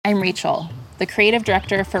I'm Rachel, the creative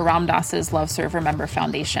director for Ram Dass's Love Serve Remember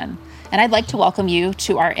Foundation, and I'd like to welcome you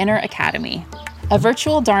to our Inner Academy, a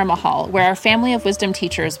virtual Dharma hall where our family of wisdom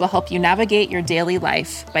teachers will help you navigate your daily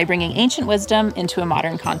life by bringing ancient wisdom into a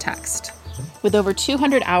modern context. With over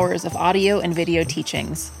 200 hours of audio and video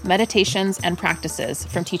teachings, meditations, and practices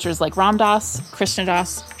from teachers like Ram Dass, Krishna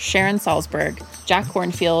Das, Sharon Salzberg, Jack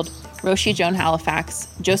Kornfield, Roshi Joan Halifax,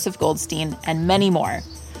 Joseph Goldstein, and many more,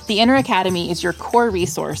 the Inner Academy is your core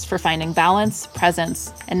resource for finding balance,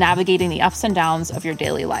 presence, and navigating the ups and downs of your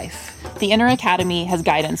daily life. The Inner Academy has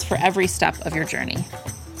guidance for every step of your journey.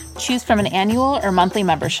 Choose from an annual or monthly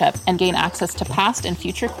membership and gain access to past and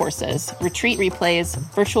future courses, retreat replays,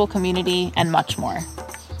 virtual community, and much more.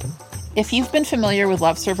 If you've been familiar with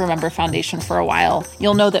Love Serve Remember Foundation for a while,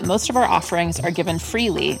 you'll know that most of our offerings are given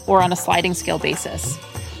freely or on a sliding scale basis.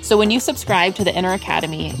 So when you subscribe to the Inner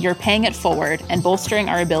Academy, you're paying it forward and bolstering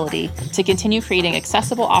our ability to continue creating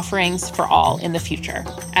accessible offerings for all in the future,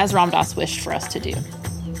 as Ram Dass wished for us to do.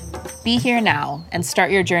 Be here now and start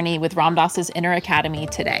your journey with Ram Dass's Inner Academy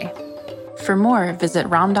today. For more, visit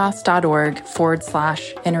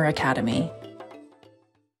ramdass.org/Inner Academy.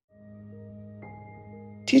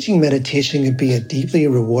 Teaching meditation can be a deeply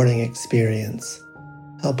rewarding experience.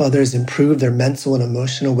 Help others improve their mental and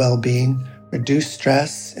emotional well-being, reduce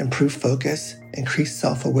stress, improve focus, increase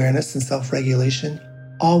self-awareness and self-regulation,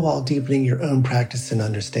 all while deepening your own practice and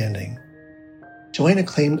understanding. Join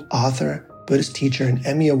acclaimed author, Buddhist teacher, and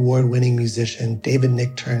Emmy Award-winning musician David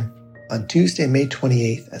Nichtern on Tuesday, May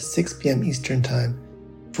 28th at 6 p.m. Eastern Time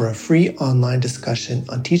for a free online discussion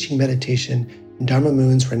on teaching meditation in Dharma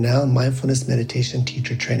Moon's renowned mindfulness meditation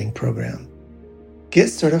teacher training program. Get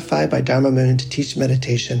certified by Dharma Moon to teach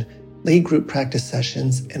meditation, lead group practice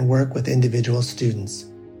sessions, and work with individual students.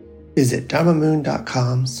 Visit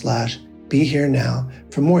dharmamoon.com/BeHereNow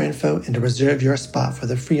for more info and to reserve your spot for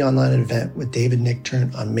the free online event with David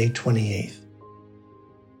Nichtern on May 28th.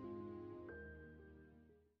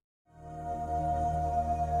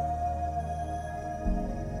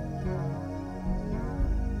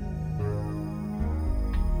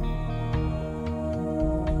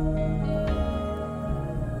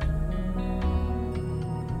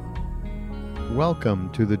 Welcome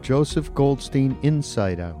to the Joseph Goldstein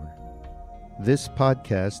Insight Hour. This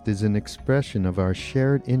podcast is an expression of our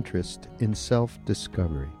shared interest in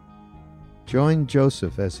self-discovery. Join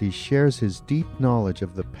Joseph as he shares his deep knowledge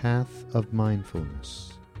of the path of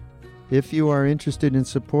mindfulness. If you are interested in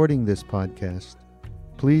supporting this podcast,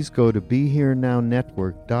 please go to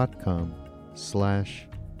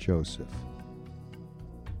BeHereNowNetwork.com/Joseph.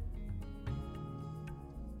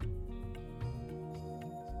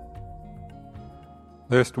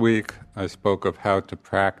 Last week, I spoke of how to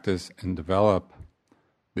practice and develop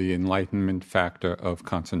the enlightenment factor of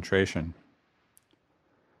concentration.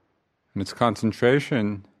 And it's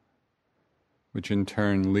concentration which in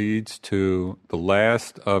turn leads to the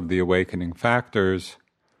last of the awakening factors,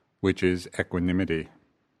 which is equanimity.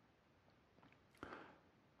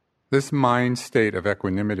 This mind state of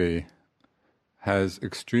equanimity has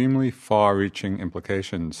extremely far-reaching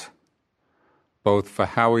implications, both for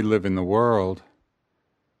how we live in the world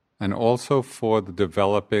and also for the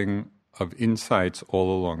developing of insights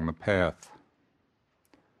all along the path.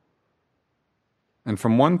 And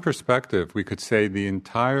from one perspective, we could say the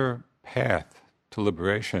entire path to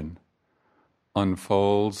liberation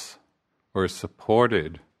unfolds or is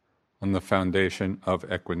supported on the foundation of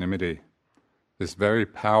equanimity, this very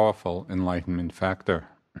powerful enlightenment factor.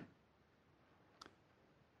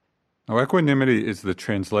 Now, equanimity is the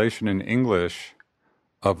translation in English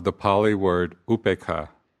of the Pali word upekkha.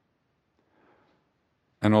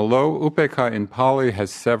 And although upekkha in Pali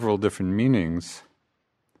has several different meanings,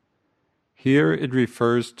 here it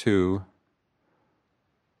refers to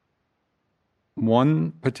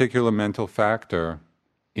one particular mental factor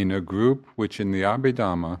in a group which in the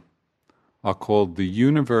Abhidhamma are called the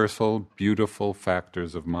universal beautiful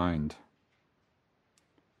factors of mind.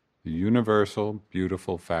 The universal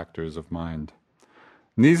beautiful factors of mind.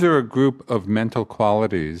 And these are a group of mental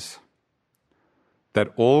qualities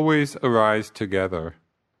that always arise together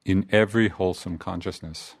in every wholesome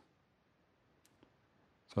consciousness.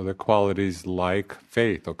 So they're qualities like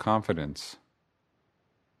faith or confidence,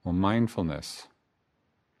 or mindfulness,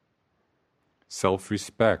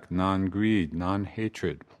 self-respect, non-greed,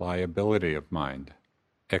 non-hatred, pliability of mind,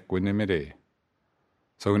 equanimity.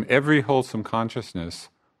 So in every wholesome consciousness,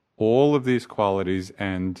 all of these qualities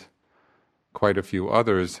and quite a few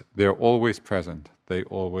others, they're always present, they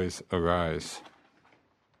always arise.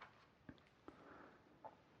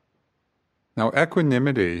 Now,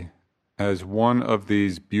 equanimity as one of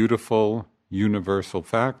these beautiful universal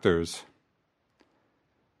factors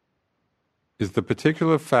is the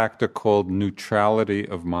particular factor called neutrality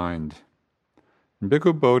of mind. And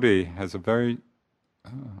Bhikkhu Bodhi has a very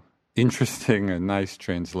interesting and nice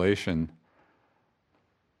translation,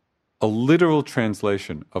 a literal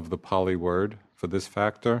translation of the Pali word for this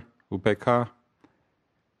factor, upekkha.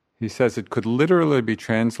 He says it could literally be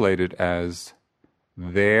translated as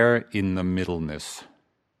there in the middleness.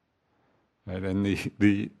 Right? And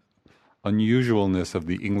the unusualness of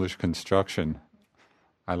the English construction,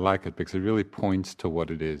 I like it because it really points to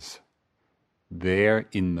what it is. There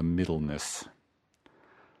in the middleness.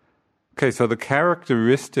 Okay, so the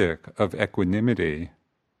characteristic of equanimity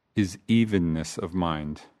is evenness of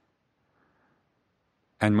mind.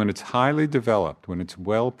 And when it's highly developed, when it's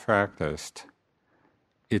well practiced,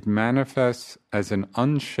 it manifests as an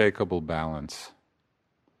unshakable balance.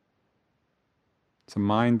 It's a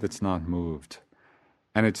mind that's not moved.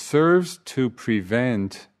 And it serves to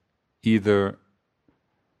prevent either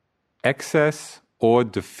excess or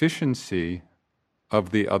deficiency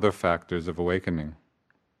of the other factors of awakening.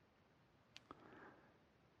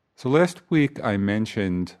 So last week I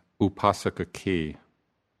mentioned Upasaka Kee,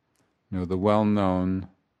 the well-known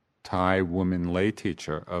Thai woman lay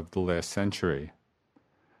teacher of the last century.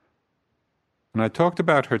 And I talked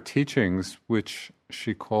about her teachings, which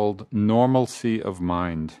she called normalcy of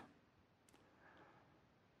mind.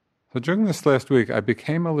 So during this last week, I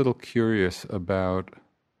became a little curious about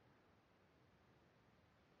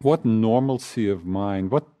what normalcy of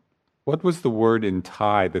mind, what was the word in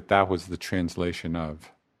Thai that was the translation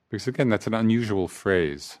of? Because again, that's an unusual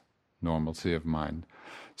phrase, normalcy of mind.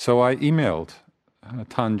 So I emailed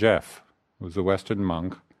Tan Jeff, who was a Western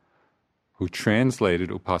monk, who translated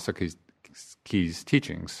Upasaka Kee's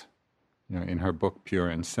teachings, in her book Pure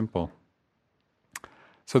and Simple.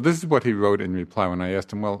 So this is what he wrote in reply when I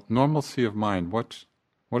asked him, well, normalcy of mind, what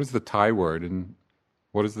is the Thai word and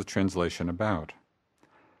what is the translation about?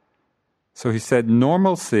 So he said,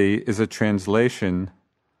 normalcy is a translation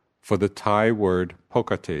for the Thai word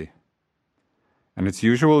pokati, and its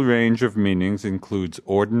usual range of meanings includes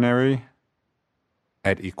ordinary,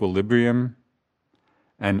 at equilibrium,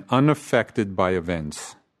 and unaffected by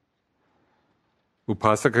events.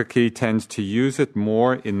 Upasaka Kee tends to use it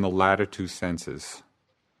more in the latter two senses,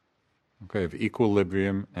 of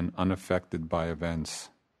equilibrium and unaffected by events.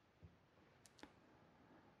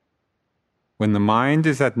 When the mind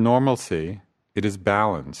is at normalcy, it is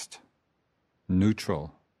balanced,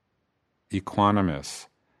 neutral, equanimous,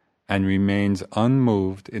 and remains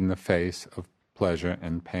unmoved in the face of pleasure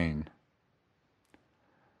and pain.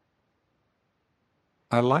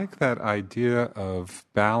 I like that idea of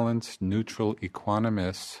balanced, neutral,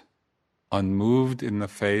 equanimous, unmoved in the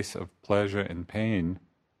face of pleasure and pain.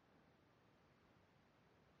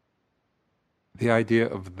 The idea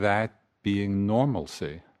of that being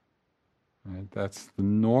normalcy. Right? That's the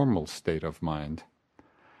normal state of mind.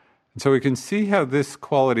 And so we can see how this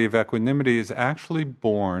quality of equanimity is actually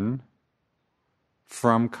born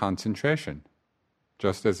from concentration,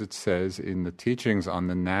 just as it says in the teachings on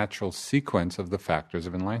the natural sequence of the factors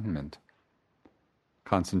of enlightenment.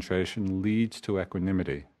 Concentration leads to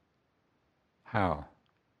equanimity. How?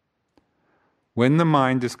 When the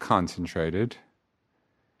mind is concentrated,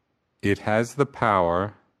 it has the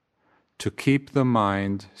power to keep the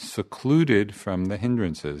mind secluded from the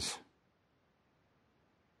hindrances.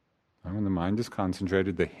 And when the mind is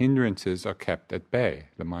concentrated, the hindrances are kept at bay.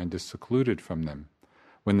 The mind is secluded from them.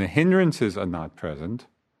 When the hindrances are not present,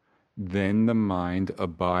 then the mind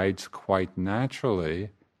abides quite naturally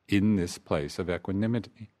in this place of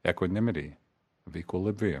equanimity, of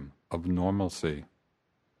equilibrium, of normalcy.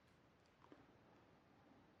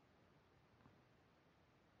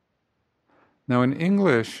 Now in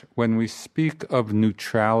English, when we speak of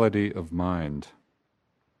neutrality of mind,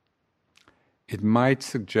 it might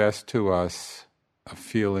suggest to us a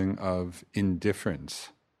feeling of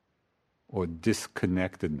indifference or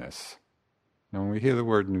disconnectedness. Now, when we hear the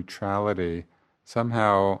word neutrality,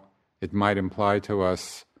 somehow it might imply to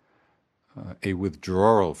us a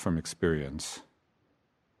withdrawal from experience.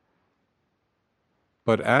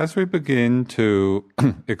 But as we begin to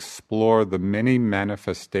explore the many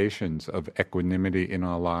manifestations of equanimity in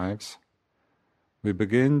our lives, we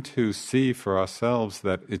begin to see for ourselves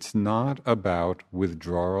that it's not about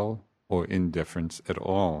withdrawal or indifference at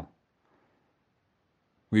all.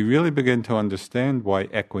 We really begin to understand why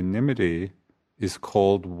equanimity is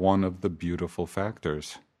called one of the beautiful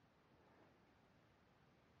factors.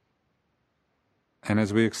 And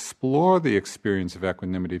as we explore the experience of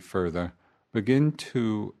equanimity further, begin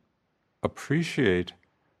to appreciate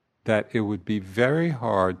that it would be very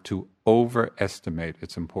hard to overestimate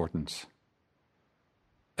its importance.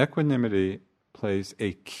 Equanimity plays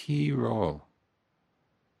a key role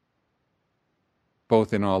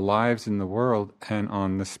both in our lives in the world and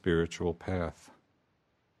on the spiritual path.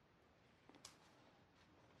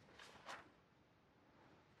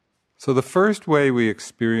 So the first way we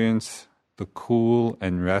experience the cool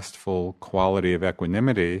and restful quality of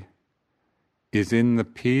equanimity is in the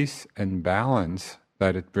peace and balance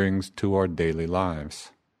that it brings to our daily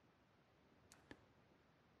lives.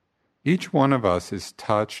 Each one of us is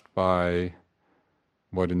touched by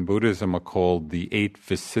what in Buddhism are called the 8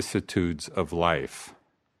 vicissitudes of life.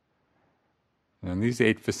 And these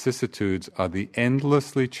 8 vicissitudes are the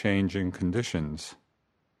endlessly changing conditions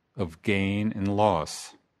of gain and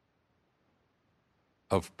loss,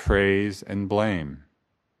 of praise and blame,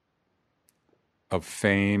 of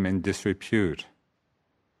fame and disrepute,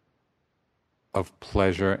 of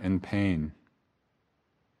pleasure and pain.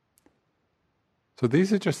 So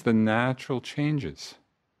these are just the natural changes,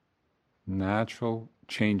 natural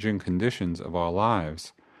changing conditions of our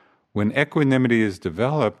lives. When equanimity is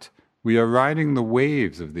developed, we are riding the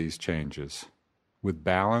waves of these changes with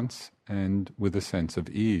balance and with a sense of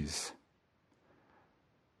ease.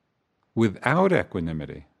 Without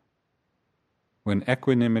equanimity, when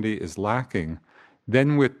equanimity is lacking,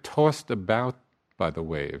 then we're tossed about by the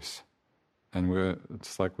waves, and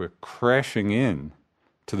it's like we're crashing in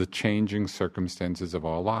to the changing circumstances of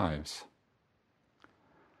our lives.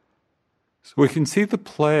 So we can see the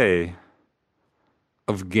play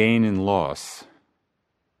of gain and loss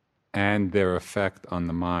and their effect on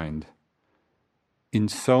the mind in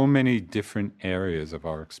so many different areas of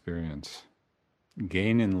our experience.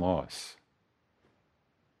 Gain and loss,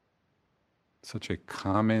 such a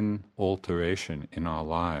common alteration in our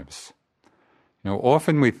lives.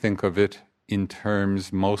 Often we think of it in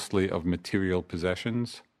terms mostly of material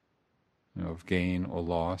possessions, of gain or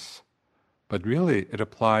loss. But really, it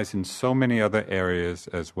applies in so many other areas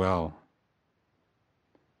as well.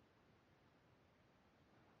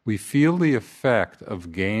 We feel the effect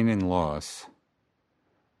of gain and loss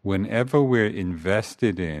whenever we're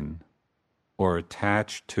invested in or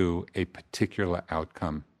attached to a particular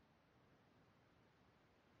outcome,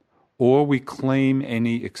 or we claim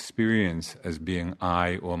any experience as being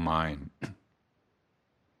I or mine.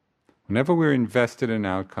 Whenever we're invested in an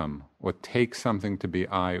outcome or take something to be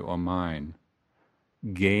I or mine,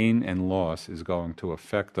 gain and loss is going to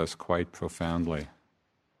affect us quite profoundly.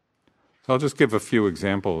 So I'll just give a few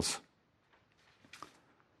examples.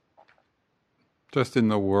 Just in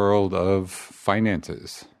the world of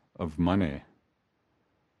finances, of money,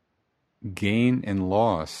 gain and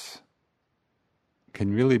loss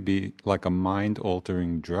can really be like a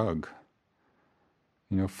mind-altering drug.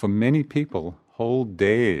 For many people, whole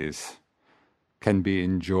days can be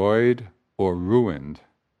enjoyed or ruined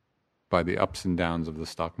by the ups and downs of the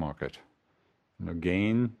stock market.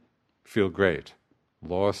 Gain, feel great.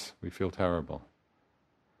 Loss, we feel terrible.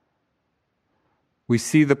 We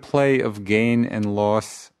see the play of gain and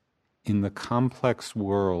loss in the complex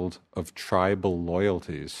world of tribal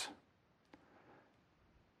loyalties.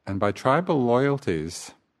 And by tribal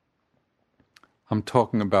loyalties, I'm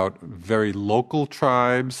talking about very local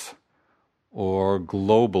tribes or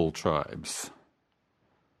global tribes.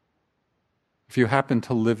 If you happen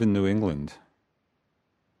to live in New England,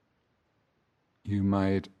 you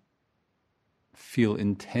might feel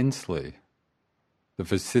intensely the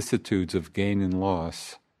vicissitudes of gain and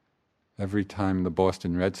loss every time the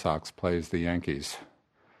Boston Red Sox plays the Yankees.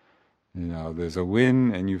 There's a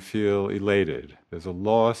win and you feel elated. There's a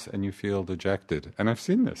loss and you feel dejected. And I've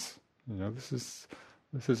seen this.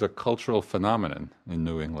 This is a cultural phenomenon in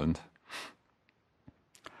New England.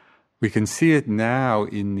 We can see it now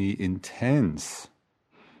in the intense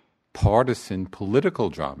partisan political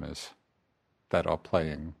dramas that are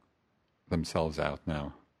playing themselves out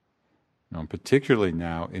now. Particularly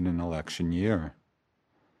now in an election year.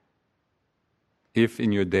 If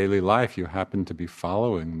in your daily life you happen to be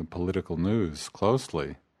following the political news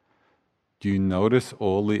closely, do you notice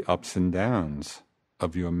all the ups and downs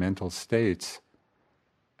of your mental states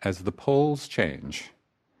as the polls change?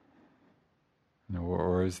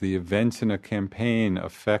 Or as the events in a campaign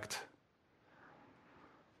affect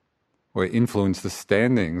or influence the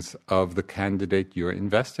standings of the candidate you're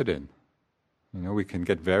invested in? We can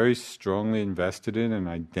get very strongly invested in and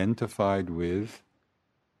identified with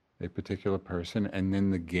a particular person, and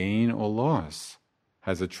then the gain or loss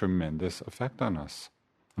has a tremendous effect on us.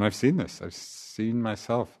 And I've seen this. I've seen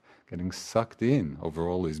myself getting sucked in over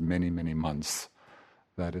all these many, many months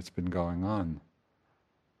that it's been going on.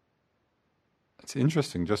 It's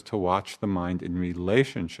interesting just to watch the mind in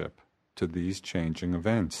relationship to these changing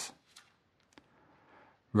events.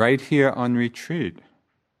 Right here on retreat,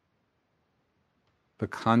 the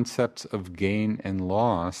concepts of gain and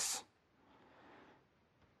loss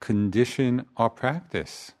condition our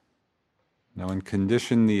practice, and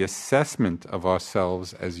condition the assessment of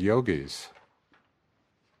ourselves as yogis.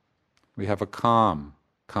 We have a calm,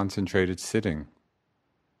 concentrated sitting.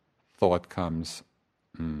 Thought comes,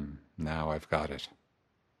 now I've got it.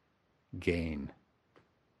 Gain.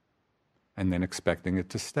 And then expecting it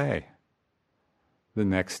to stay. The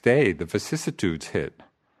next day, the vicissitudes hit.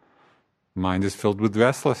 Mind is filled with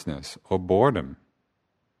restlessness or boredom.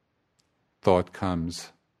 Thought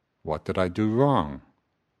comes, what did I do wrong?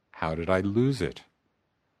 How did I lose it?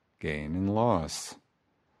 Gain and loss.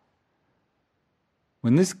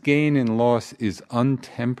 When this gain and loss is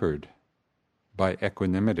untempered by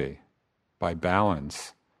equanimity, by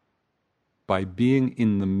balance, by being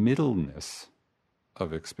in the middleness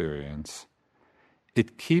of experience,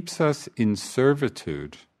 it keeps us in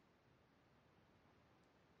servitude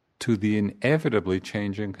to the inevitably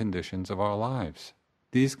changing conditions of our lives.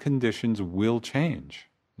 These conditions will change.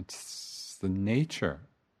 It's the nature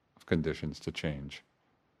of conditions to change.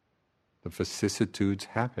 The vicissitudes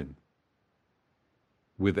happen.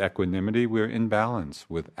 With equanimity, we're in balance.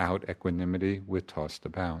 Without equanimity, we're tossed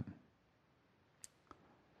about.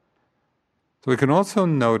 So we can also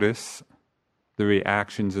notice the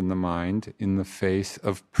reactions in the mind in the face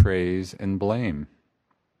of praise and blame.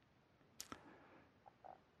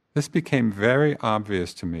 This became very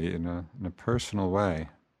obvious to me in a personal way.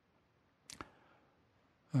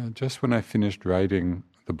 Just when I finished writing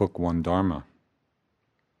the book One Dharma,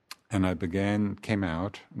 and I came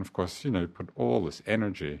out, and of course, you put all this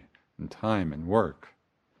energy and time and work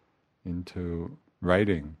into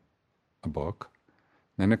writing a book.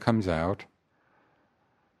 Then it comes out,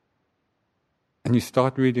 and you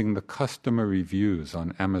start reading the customer reviews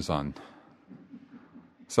on Amazon.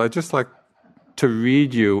 So I'd just like to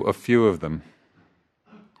read you a few of them.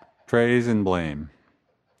 Praise and blame.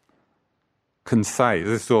 Concise,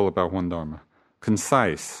 this is all about One Dharma.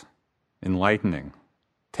 Concise, enlightening,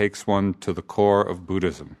 takes one to the core of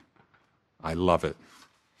Buddhism. I love it.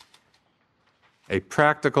 A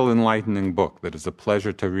practical, enlightening book that is a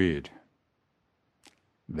pleasure to read.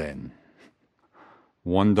 Then,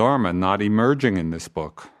 One Dharma not emerging in this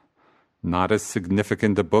book, not as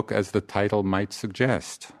significant a book as the title might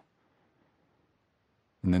suggest.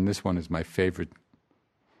 And then this one is my favorite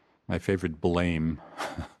blame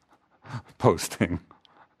posting.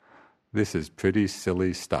 This is pretty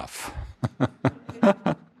silly stuff.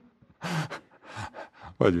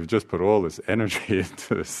 Well, you've just put all this energy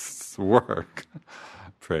into this work.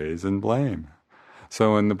 Praise and blame.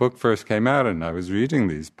 So when the book first came out and I was reading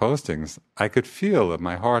these postings, I could feel that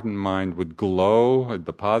my heart and mind would glow at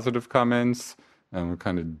the positive comments and would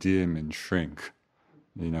kind of dim and shrink,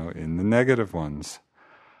 in the negative ones.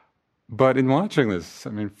 But in watching this,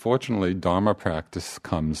 fortunately, Dharma practice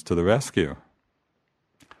comes to the rescue.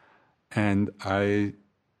 And I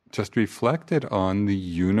just reflected on the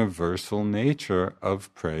universal nature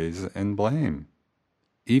of praise and blame.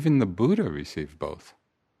 Even the Buddha received both.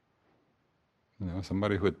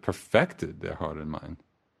 Somebody who had perfected their heart and mind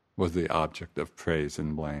was the object of praise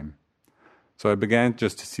and blame. So I began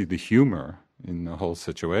just to see the humor in the whole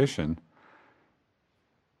situation,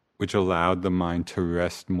 which allowed the mind to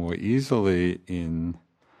rest more easily in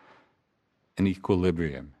an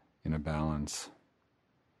equilibrium, in a balance.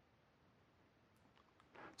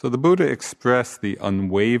 So the Buddha expressed the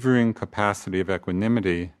unwavering capacity of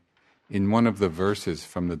equanimity in one of the verses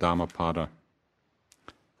from the Dhammapada.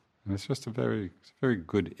 And it's just a very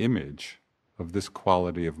good image of this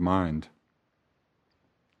quality of mind.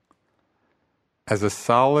 As a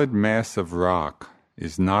solid mass of rock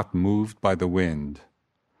is not moved by the wind,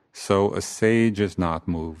 so a sage is not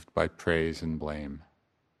moved by praise and blame.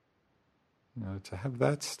 To have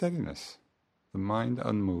that steadiness, the mind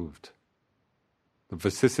unmoved. The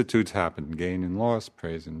vicissitudes happen, gain and loss,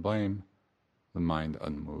 praise and blame, the mind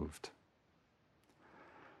unmoved.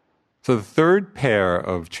 So the third pair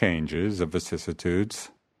of changes, of vicissitudes,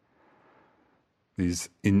 these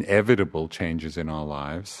inevitable changes in our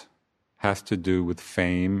lives, has to do with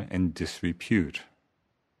fame and disrepute,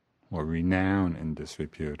 or renown and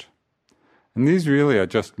disrepute. And these really are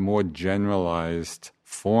just more generalized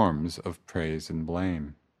forms of praise and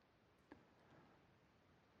blame.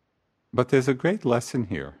 But there's a great lesson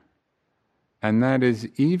here, and that is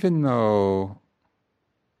even though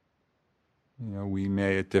we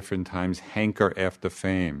may at different times hanker after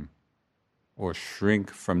fame or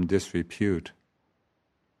shrink from disrepute,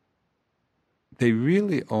 they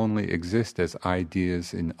really only exist as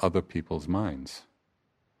ideas in other people's minds.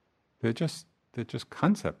 They're just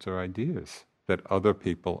concepts or ideas that other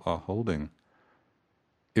people are holding.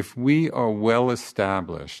 If we are well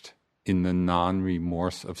established in the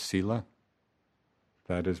non-remorse of sila,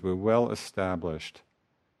 that is, we're well established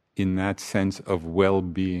in that sense of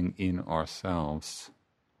well-being in ourselves,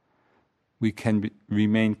 we can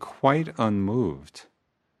remain quite unmoved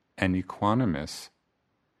and equanimous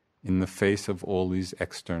in the face of all these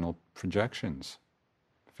external projections.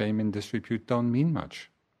 Fame and disrepute don't mean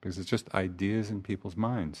much, because it's just ideas in people's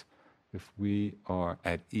minds, if we are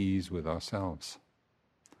at ease with ourselves.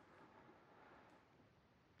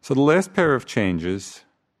 So the last pair of changes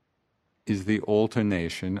is the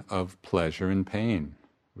alternation of pleasure and pain.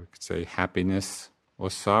 We could say happiness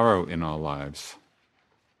or sorrow in our lives.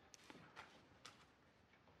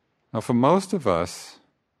 Now, for most of us,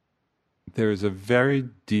 there is a very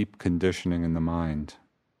deep conditioning in the mind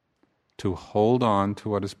to hold on to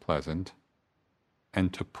what is pleasant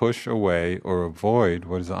and to push away or avoid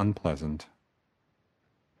what is unpleasant.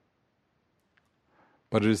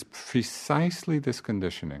 But it is precisely this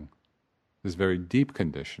conditioning, this very deep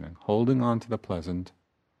conditioning, holding on to the pleasant,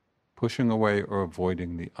 pushing away or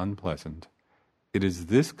avoiding the unpleasant. It is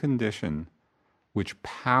this condition which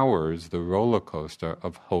powers the roller coaster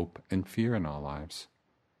of hope and fear in our lives.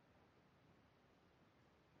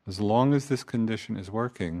 As long as this condition is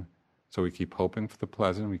working, so we keep hoping for the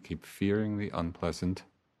pleasant, we keep fearing the unpleasant,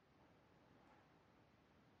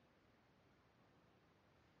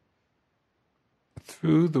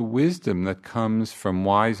 through the wisdom that comes from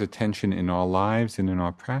wise attention in our lives and in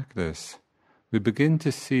our practice, we begin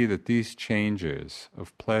to see that these changes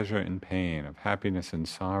of pleasure and pain, of happiness and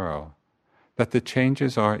sorrow, that the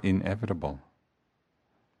changes are inevitable,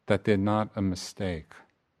 that they're not a mistake.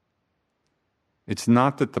 It's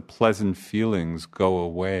not that the pleasant feelings go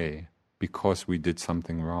away because we did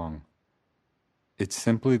something wrong. It's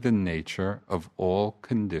simply the nature of all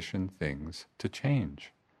conditioned things to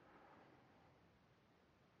change.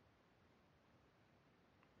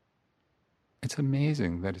 It's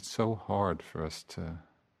amazing that it's so hard for us to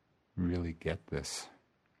really get this.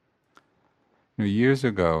 Years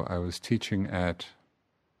ago, I was teaching at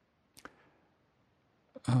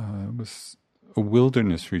it was a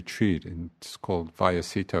wilderness retreat. It's called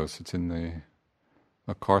Vallecitos. It's in the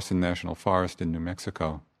Carson National Forest in New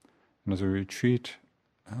Mexico. And it was a retreat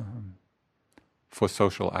for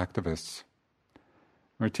social activists.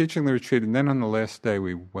 We were teaching the retreat, and then on the last day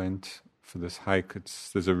we went for this hike.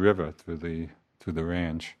 There's a river through the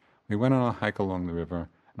ranch. We went on a hike along the river,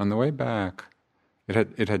 and on the way back,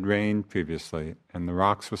 it had rained previously, and the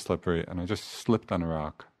rocks were slippery, and I just slipped on a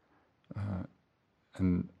rock,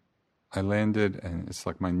 and I landed, and it's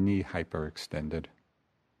like my knee hyperextended,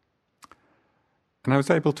 and I was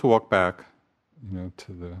able to walk back,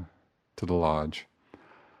 to the lodge,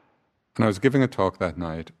 and I was giving a talk that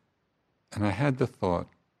night, and I had the thought,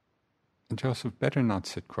 Joseph, better not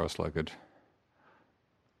sit cross-legged.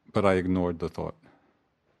 But I ignored the thought.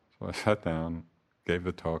 So I sat down, gave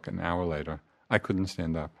the talk. An hour later, I couldn't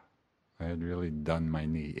stand up. I had really done my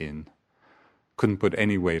knee in. Couldn't put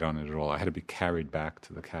any weight on it at all. I had to be carried back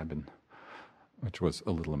to the cabin, which was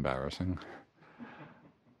a little embarrassing.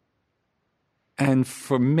 And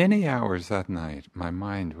for many hours that night, my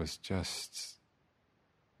mind was just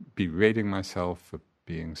berating myself for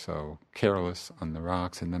being so careless on the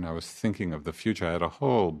rocks, and then I was thinking of the future. I had a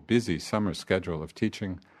whole busy summer schedule of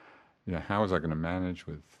teaching. How was I going to manage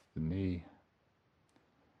with the knee?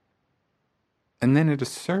 And then at a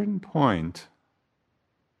certain point,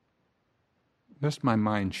 just my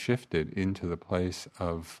mind shifted into the place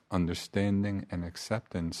of understanding and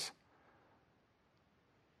acceptance.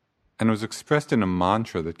 And it was expressed in a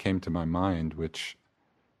mantra that came to my mind, which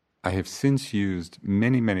I have since used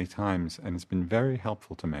many, many times, and it's been very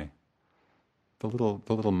helpful to me. The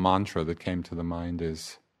little mantra that came to the mind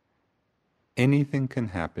is, anything can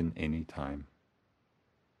happen anytime.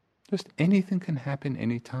 Just anything can happen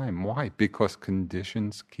anytime. Why? Because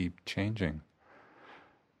conditions keep changing.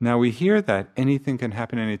 Now we hear that anything can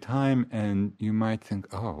happen anytime, and you might think,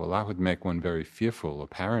 oh, well, that would make one very fearful or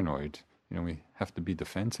paranoid. We have to be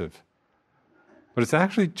defensive. But it's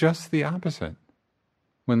actually just the opposite.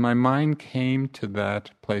 When my mind came to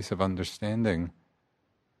that place of understanding,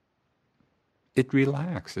 it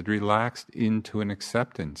relaxed. It relaxed into an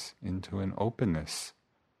acceptance, into an openness.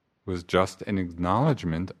 It was just an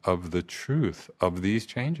acknowledgement of the truth of these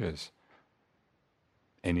changes.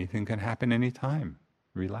 Anything can happen anytime.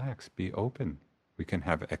 Relax, be open. We can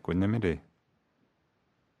have equanimity.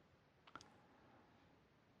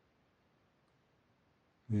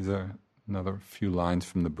 These are Another few lines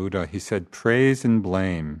from the Buddha. He said, praise and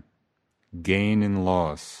blame, gain and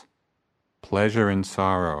loss, pleasure and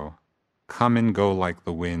sorrow, come and go like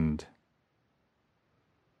the wind.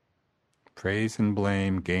 Praise and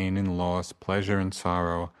blame, gain and loss, pleasure and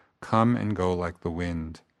sorrow, come and go like the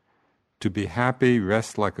wind. To be happy,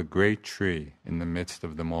 rest like a great tree in the midst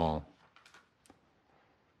of them all.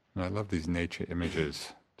 And I love these nature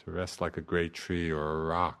images, to rest like a great tree or a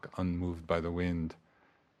rock unmoved by the wind.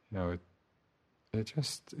 It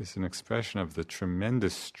just is an expression of the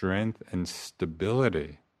tremendous strength and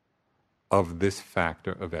stability of this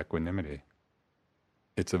factor of equanimity.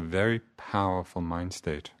 It's a very powerful mind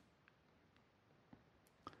state.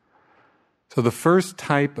 So the first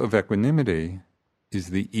type of equanimity is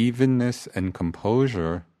the evenness and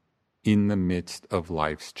composure in the midst of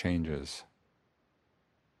life's changes.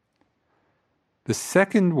 The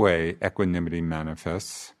second way equanimity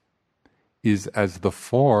manifests is as the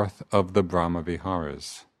fourth of the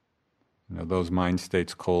Brahma-viharas. Those mind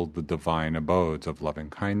states called the divine abodes of loving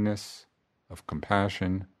kindness, of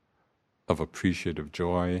compassion, of appreciative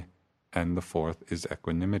joy, and the fourth is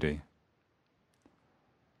equanimity.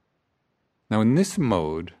 Now in this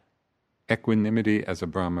mode, equanimity as a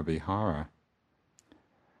Brahma-vihara,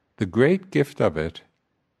 the great gift of it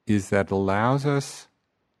is that it allows us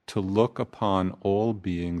to look upon all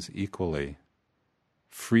beings equally,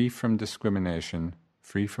 free from discrimination,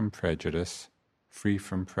 free from prejudice, free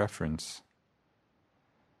from preference.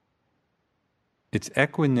 It's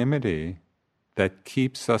equanimity that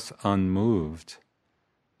keeps us unmoved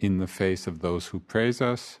in the face of those who praise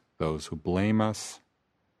us, those who blame us,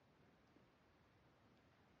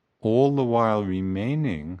 all the while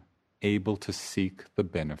remaining able to seek the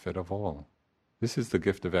benefit of all. This is the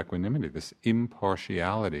gift of equanimity, this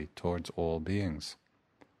impartiality towards all beings.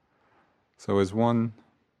 So as one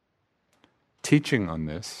teaching on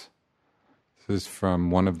this is from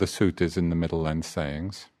one of the suttas in the Middle Length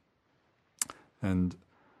Sayings, and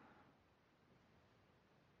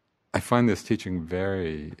I find this teaching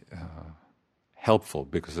very helpful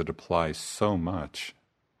because it applies so much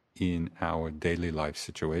in our daily life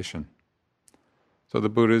situation. So the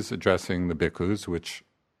Buddha is addressing the bhikkhus, which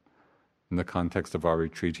in the context of our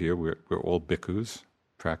retreat here, we're all bhikkhus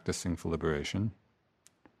practicing for liberation.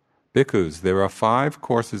 Bhikkhus, there are 5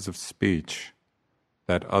 courses of speech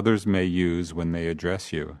that others may use when they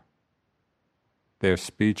address you. Their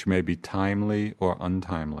speech may be timely or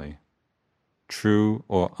untimely, true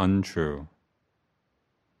or untrue,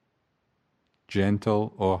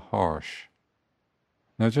 gentle or harsh.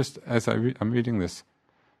 Now just as I'm reading this,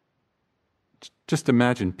 just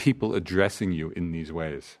imagine people addressing you in these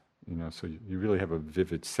ways. So you really have a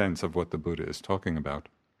vivid sense of what the Buddha is talking about.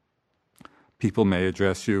 People may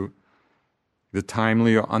address you the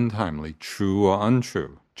timely or untimely, true or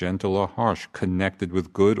untrue, gentle or harsh, connected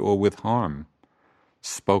with good or with harm,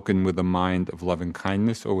 spoken with a mind of loving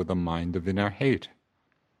kindness or with a mind of inner hate.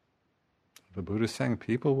 The Buddha is saying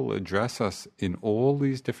people will address us in all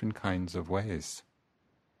these different kinds of ways.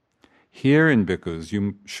 Here in bhikkhus,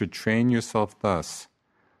 you should train yourself thus.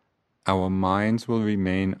 Our minds will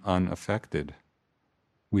remain unaffected.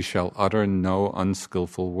 We shall utter no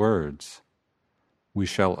unskillful words. We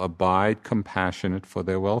shall abide compassionate for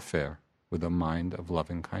their welfare with a mind of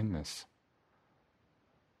loving kindness.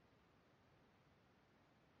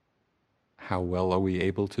 How well are we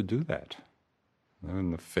able to do that?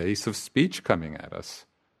 In the face of speech coming at us,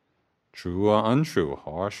 true or untrue,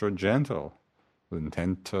 harsh or gentle, with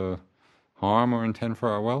intent to harm or intent for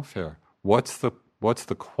our welfare. What's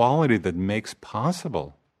the quality that makes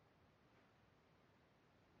possible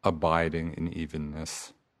abiding in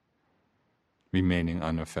evenness, remaining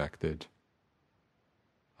unaffected,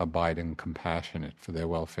 abiding compassionate for their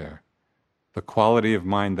welfare? The quality of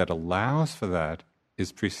mind that allows for that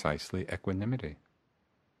is precisely equanimity.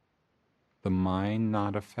 The mind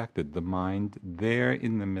not affected, the mind there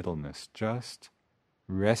in the middleness, just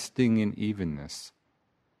resting in evenness,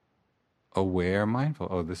 aware, mindful.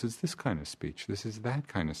 Oh, this is this kind of speech, this is that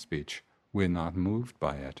kind of speech. We're not moved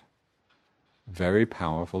by it. Very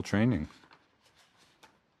powerful training.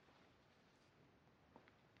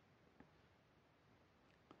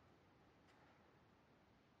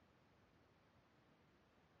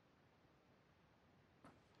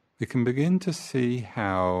 We can begin to see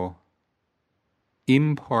how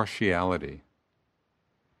impartiality,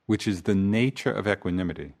 which is the nature of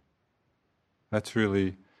equanimity, that's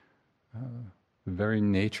really the very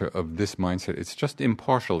nature of this mindset. It's just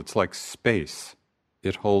impartial. It's like space.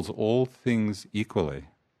 It holds all things equally.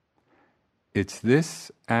 It's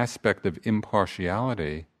this aspect of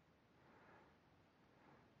impartiality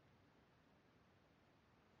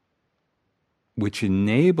which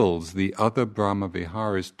enables the other Brahma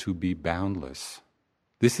Viharas to be boundless.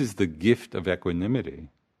 This is the gift of equanimity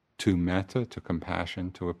to metta, to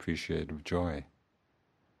compassion, to appreciative joy.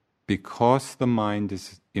 Because the mind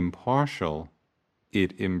is impartial,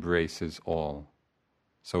 it embraces all.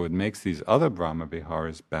 So it makes these other Brahma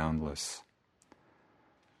Viharas boundless.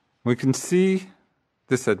 We can see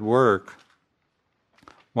this at work,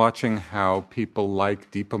 watching how people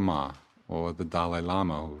like Dipa Ma or the Dalai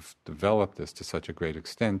Lama, who've developed this to such a great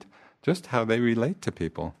extent, just how they relate to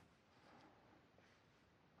people.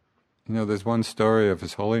 You know, there's one story of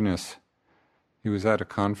His Holiness. He was at a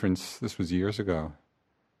conference, this was years ago,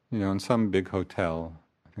 you know, in some big hotel,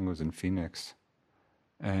 I think it was in Phoenix.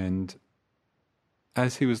 And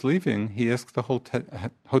as he was leaving, he asked the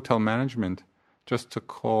hotel management just to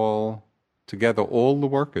call together all the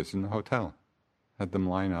workers in the hotel, had them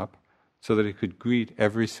line up, so that he could greet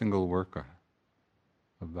every single worker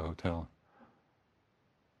of the hotel.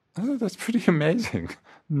 Oh, that's pretty amazing.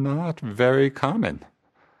 Not very common,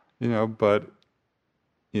 you know, but,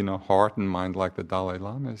 you know, heart and mind like the Dalai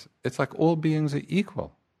Lama it's like all beings are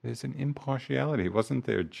equal. There's an impartiality. He wasn't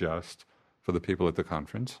there just for the people at the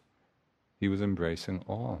conference. He was embracing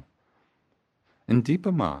all. And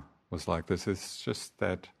Dipa Ma was like this. It's just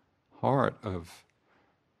that heart of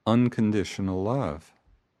unconditional love.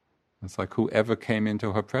 It's like whoever came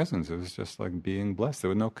into her presence, it was just like being blessed. There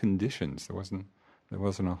were no conditions. There wasn't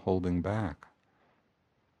a holding back.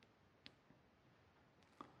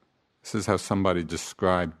 This is how somebody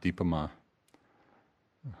described Dipa Ma,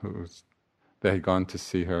 they had gone to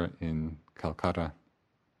see her in Calcutta,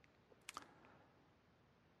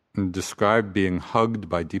 and described being hugged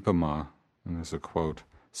by Dipa Ma, and there's a quote,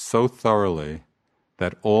 so thoroughly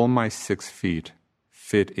that all my 6 feet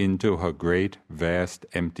fit into her great, vast,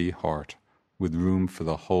 empty heart, with room for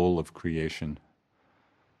the whole of creation.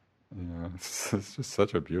 You know, it's just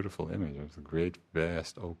such a beautiful image. It's a great,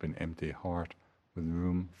 vast, open, empty heart with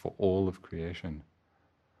room for all of creation.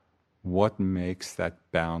 What makes that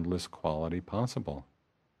boundless quality possible?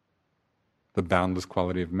 The boundless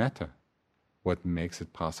quality of metta. What makes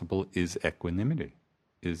it possible is equanimity,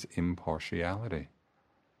 is impartiality.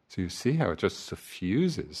 So you see how it just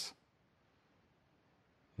suffuses,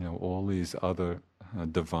 you know, all these other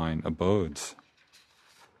divine abodes.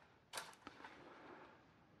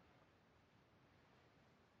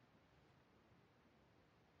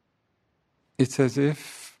 It's as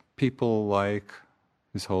if people like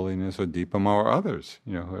His Holiness or Dipa Ma or others,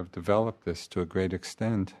 you know, who have developed this to a great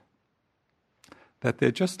extent, that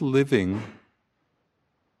they're just living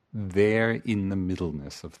there in the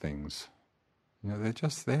middleness of things. You know, they're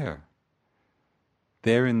just there.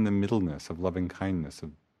 They're in the middleness of loving kindness,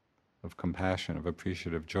 of compassion, of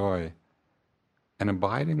appreciative joy. And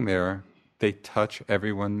abiding there, they touch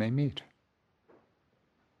everyone they meet.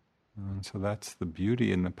 And so that's the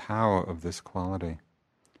beauty and the power of this quality.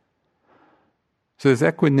 So there's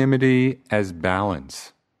equanimity as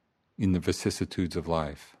balance in the vicissitudes of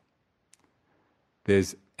life.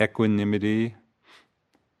 There's equanimity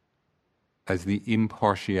as the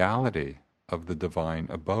impartiality of the divine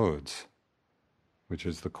abodes, which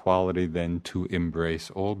is the quality then to embrace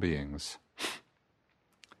all beings.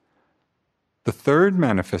 The third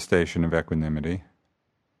manifestation of equanimity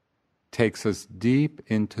takes us deep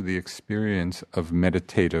into the experience of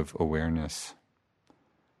meditative awareness.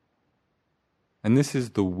 And this is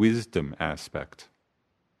the wisdom aspect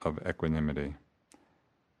of equanimity,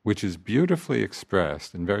 which is beautifully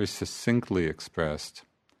expressed and very succinctly expressed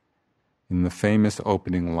in the famous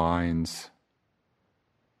opening lines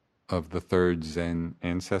of the third Zen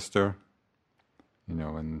ancestor, you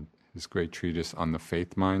know, in his great treatise on the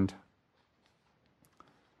faith mind.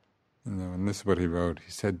 You know, and this is what he wrote.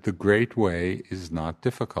 He said, "The great way is not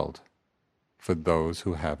difficult for those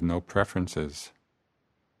who have no preferences.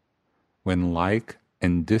 When like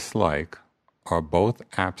and dislike are both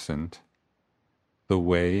absent, the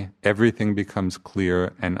way everything becomes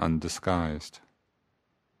clear and undisguised.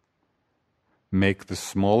 Make the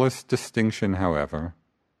smallest distinction, however,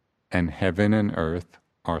 and heaven and earth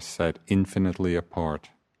are set infinitely apart.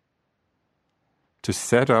 To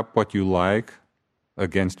set up what you like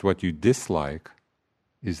against what you dislike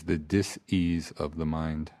is the dis-ease of the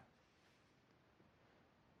mind.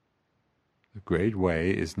 The great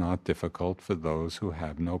way is not difficult for those who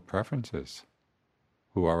have no preferences,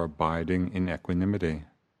 who are abiding in equanimity.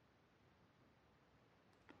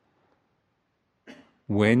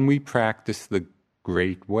 When we practice the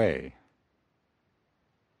great way,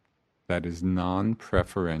 that is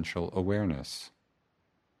non-preferential awareness,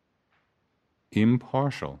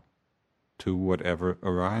 impartial to whatever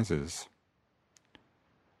arises,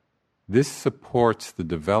 This supports the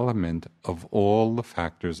development of all the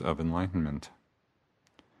factors of enlightenment.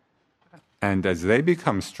 And as they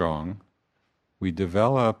become strong, we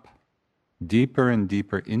develop deeper and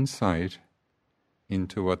deeper insight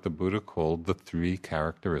into what the Buddha called the three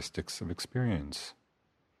characteristics of experience.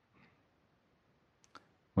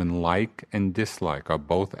 When like and dislike are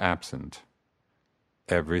both absent,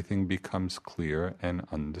 everything becomes clear and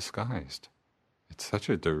undisguised. It's such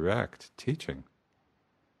a direct teaching.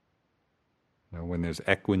 When there's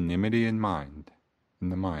equanimity in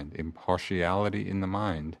the mind, impartiality in the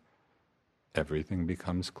mind, everything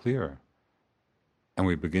becomes clearer. And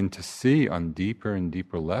we begin to see on deeper and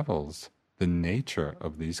deeper levels the nature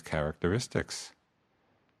of these characteristics.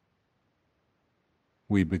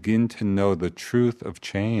 We begin to know the truth of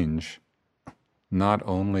change not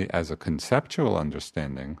only as a conceptual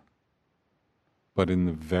understanding, but in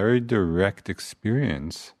the very direct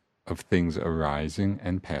experience of things arising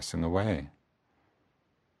and passing away.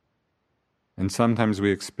 And sometimes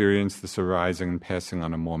we experience this arising and passing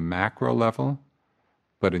on a more macro level,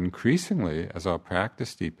 but increasingly, as our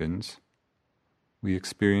practice deepens, we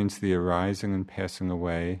experience the arising and passing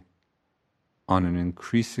away on an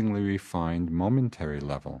increasingly refined momentary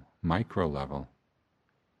level, micro level.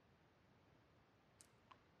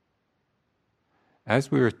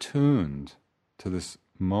 As we're attuned to this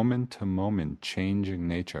moment-to-moment changing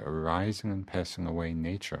nature, arising and passing away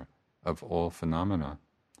nature of all phenomena,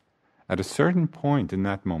 at a certain point in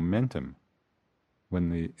that momentum, when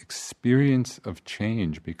the experience of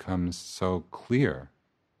change becomes so clear,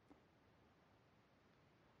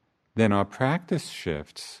 then our practice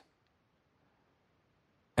shifts,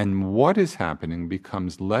 and what is happening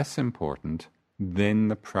becomes less important than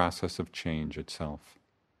the process of change itself.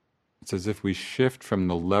 It's as if we shift from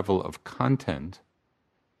the level of content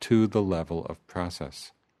to the level of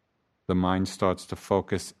process. The mind starts to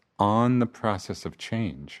focus on the process of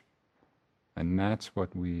change, and that's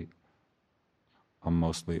what we are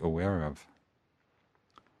mostly aware of.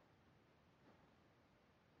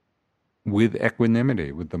 With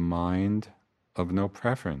equanimity, with the mind of no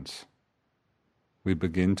preference, we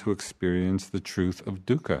begin to experience the truth of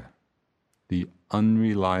dukkha, the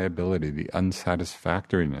unreliability, the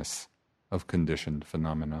unsatisfactoriness of conditioned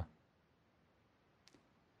phenomena.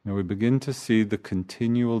 Now we begin to see the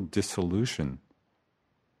continual dissolution,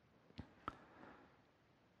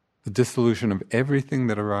 the dissolution of everything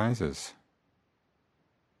that arises.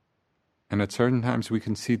 And at certain times we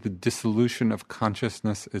can see the dissolution of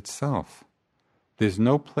consciousness itself. There's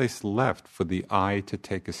no place left for the I to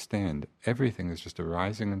take a stand. Everything is just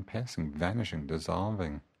arising and passing, vanishing,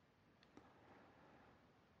 dissolving.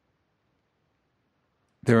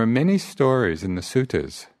 There are many stories in the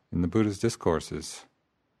suttas, in the Buddha's discourses,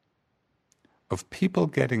 of people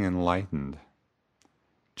getting enlightened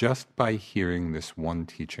just by hearing this one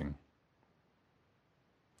teaching.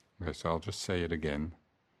 Okay, so I'll just say it again.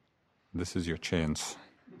 This is your chance.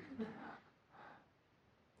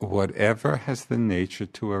 Whatever has the nature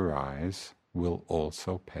to arise will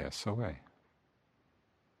also pass away.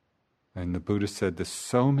 And the Buddha said this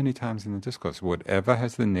so many times in the discourse. Whatever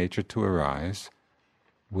has the nature to arise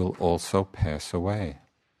will also pass away.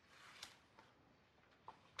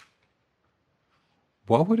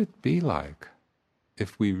 What would it be like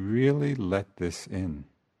if we really let this in?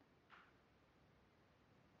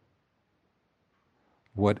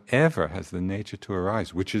 Whatever has the nature to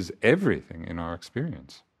arise, which is everything in our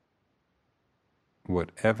experience,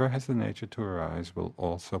 whatever has the nature to arise will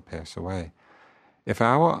also pass away. If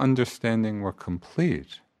our understanding were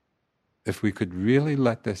complete, if we could really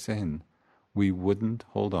let this in, we wouldn't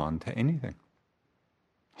hold on to anything.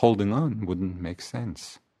 Holding on wouldn't make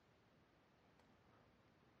sense.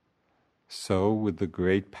 So with the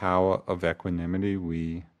great power of equanimity,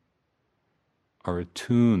 we are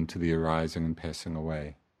attuned to the arising and passing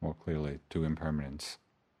away, more clearly, to impermanence,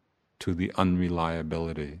 to the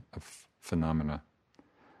unreliability of phenomena.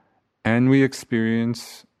 And we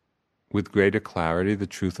experience with greater clarity the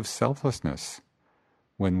truth of selflessness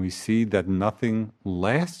when we see that nothing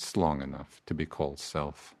lasts long enough to be called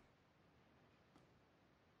self.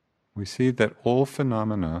 We see that all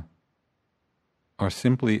phenomena are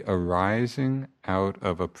simply arising out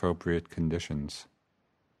of appropriate conditions.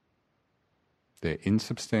 They're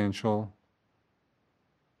insubstantial.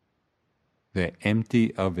 They're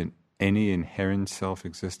empty of any inherent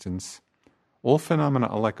self-existence. All phenomena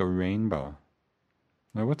are like a rainbow.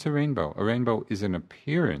 Now, what's a rainbow? A rainbow is an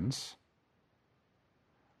appearance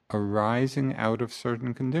arising out of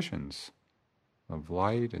certain conditions of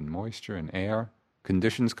light and moisture and air.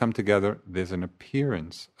 Conditions come together, there's an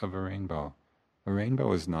appearance of a rainbow. A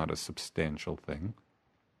rainbow is not a substantial thing.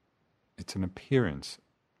 It's an appearance.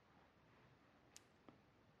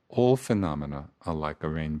 All phenomena are like a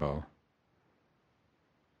rainbow.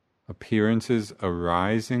 Appearances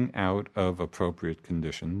arising out of appropriate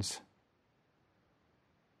conditions.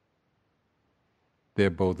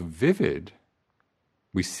 They're both vivid.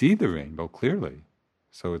 We see the rainbow clearly.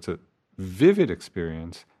 So it's a vivid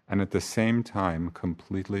experience and at the same time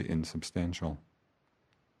completely insubstantial.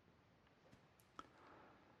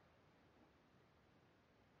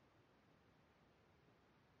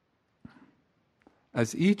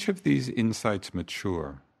 As each of these insights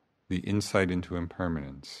mature, the insight into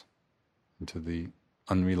impermanence, into the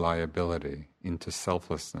unreliability, into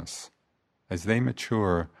selflessness, as they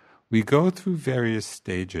mature, we go through various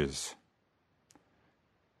stages.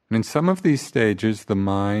 And in some of these stages, the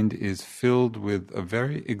mind is filled with a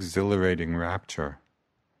very exhilarating rapture.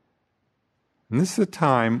 And this is a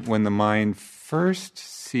time when the mind first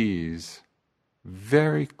sees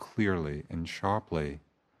very clearly and sharply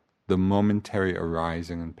the momentary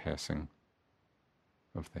arising and passing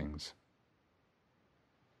of things.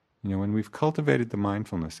 When we've cultivated the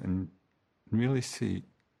mindfulness and really see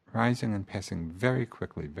rising and passing very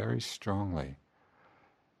quickly, very strongly,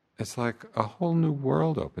 it's like a whole new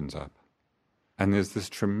world opens up. And there's this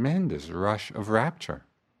tremendous rush of rapture.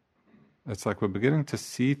 It's like we're beginning to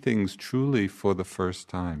see things truly for the first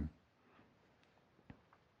time.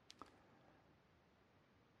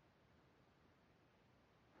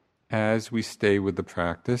 As we stay with the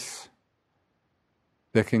practice,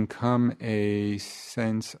 there can come a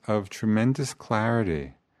sense of tremendous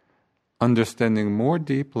clarity, understanding more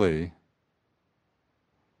deeply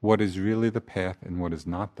what is really the path and what is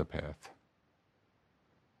not the path.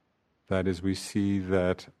 That is, we see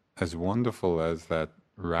that as wonderful as that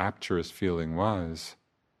rapturous feeling was,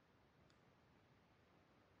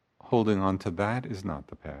 holding on to that is not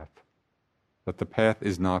the path. That the path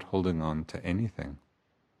is not holding on to anything.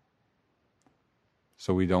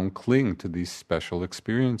 So we don't cling to these special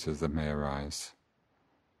experiences that may arise.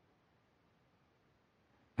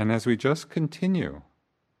 And as we just continue,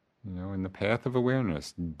 in the path of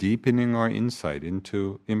awareness, deepening our insight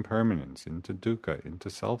into impermanence, into dukkha, into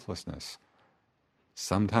selflessness,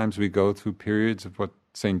 sometimes we go through periods of what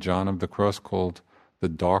St. John of the Cross called the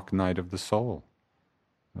dark night of the soul.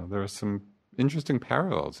 There are some interesting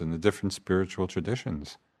parallels in the different spiritual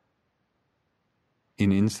traditions.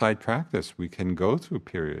 In insight practice, we can go through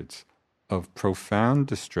periods of profound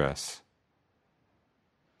distress,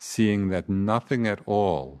 seeing that nothing at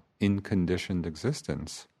all in conditioned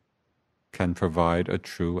existence can provide a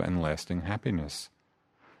true and lasting happiness.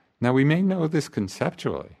 Now, we may know this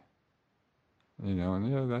conceptually,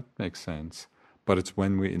 and that makes sense, but it's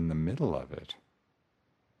when we're in the middle of it,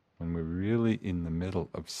 when we're really in the middle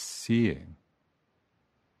of seeing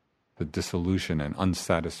the dissolution and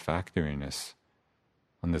unsatisfactoriness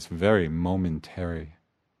on this very momentary,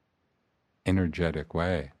 energetic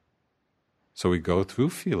way. So we go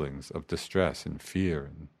through feelings of distress and fear,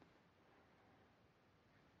 and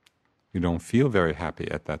you don't feel very happy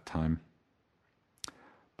at that time.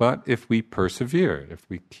 But if we persevere, if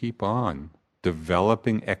we keep on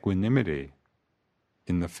developing equanimity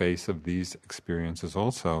in the face of these experiences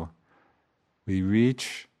also, we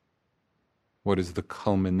reach what is the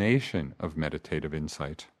culmination of meditative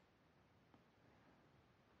insight.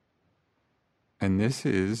 And this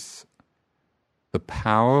is the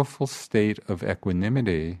powerful state of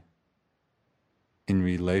equanimity in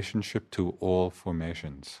relationship to all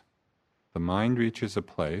formations. The mind reaches a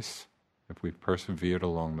place, if we've persevered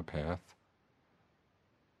along the path,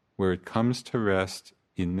 where it comes to rest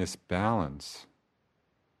in this balance,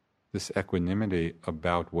 this equanimity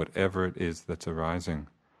about whatever it is that's arising.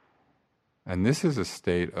 And this is a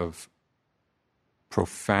state of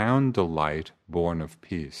profound delight born of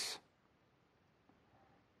peace.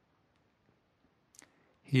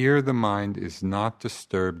 Here the mind is not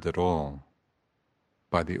disturbed at all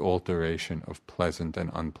by the alteration of pleasant and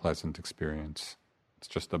unpleasant experience. It's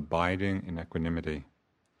just abiding in equanimity. And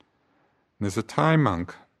there's a Thai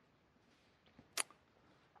monk,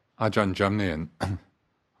 Ajahn Jamnian,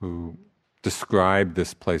 who described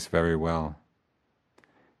this place very well.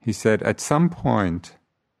 He said, at some point,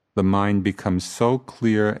 the mind becomes so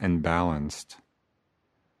clear and balanced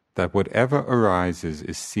that whatever arises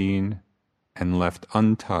is seen and left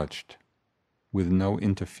untouched, with no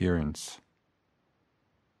interference.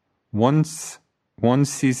 Once one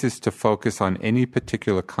ceases to focus on any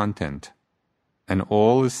particular content, and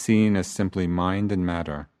all is seen as simply mind and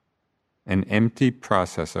matter, an empty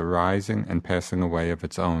process arising and passing away of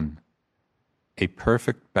its own, a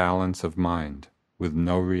perfect balance of mind with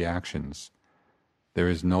no reactions. There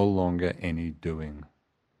is no longer any doing.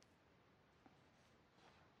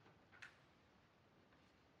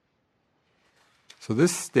 So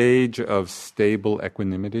this stage of stable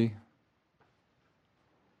equanimity,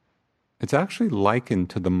 it's actually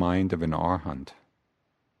likened to the mind of an arhat,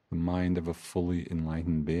 the mind of a fully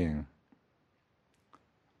enlightened being,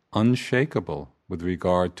 unshakable with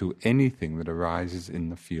regard to anything that arises in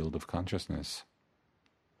the field of consciousness.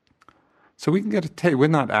 So we can get a taste. We're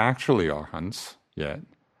not actually arhats yet,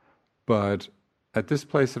 but at this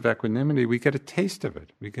place of equanimity, we get a taste of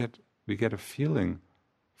it. We get a feeling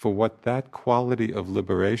for what that quality of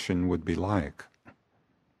liberation would be like.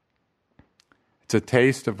 It's a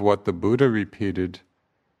taste of what the Buddha repeated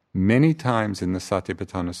many times in the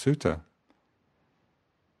Satipatthana Sutta,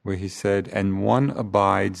 where he said, "And one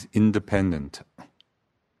abides independent,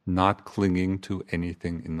 not clinging to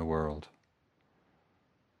anything in the world."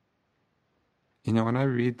 You know, when I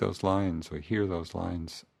read those lines or hear those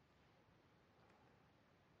lines,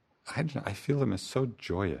 I feel them as so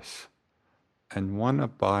joyous. And one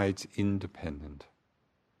abides independent,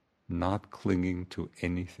 not clinging to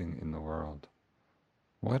anything in the world.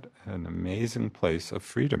 What an amazing place of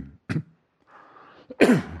freedom.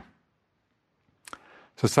 So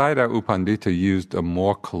Sayadaw U Pandita used a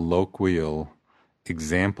more colloquial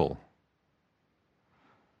example,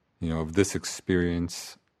 of this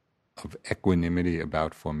experience of equanimity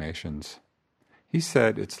about formations. He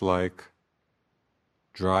said it's like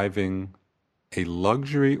driving a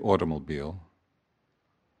luxury automobile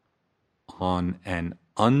on an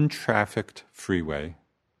untrafficked freeway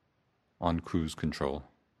on cruise control.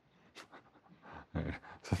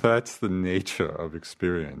 So that's the nature of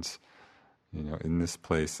experience, in this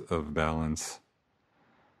place of balance.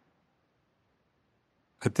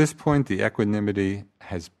 At this point, the equanimity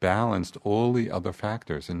has balanced all the other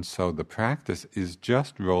factors, and so the practice is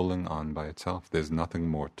just rolling on by itself. There's nothing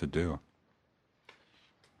more to do.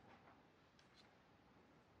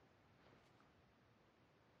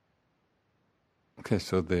 Okay,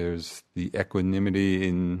 so there's the equanimity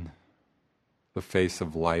in the face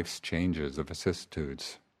of life's changes, of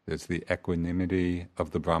vicissitudes. There's the equanimity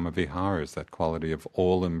of the Brahmaviharas, that quality of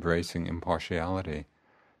all-embracing impartiality.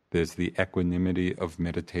 There's the equanimity of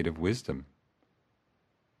meditative wisdom.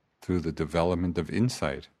 Through the development of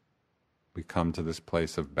insight, we come to this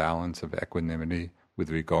place of balance, of equanimity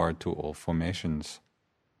with regard to all formations.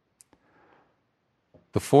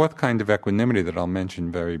 The fourth kind of equanimity that I'll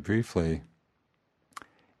mention very briefly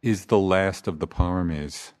is the last of the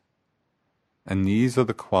paramis. And these are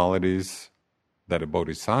the qualities that a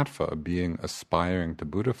bodhisattva, a being aspiring to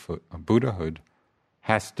Buddhahood,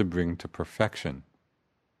 has to bring to perfection,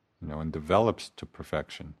 and develops to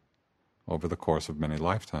perfection over the course of many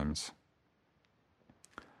lifetimes.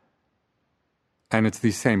 And it's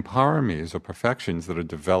these same paramis or perfections that are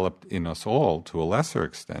developed in us all to a lesser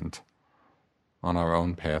extent on our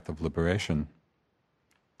own path of liberation.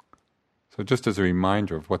 So just as a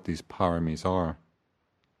reminder of what these paramis are,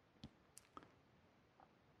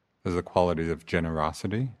 there's the qualities of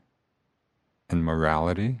generosity and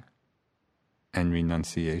morality and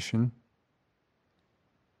renunciation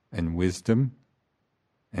and wisdom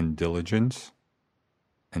and diligence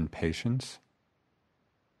and patience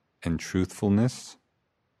and truthfulness,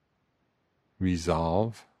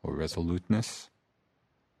 resolve or resoluteness,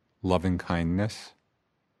 loving kindness,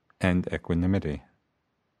 and equanimity.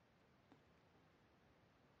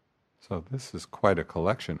 So this is quite a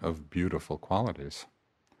collection of beautiful qualities.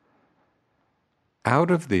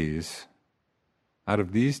 Out of these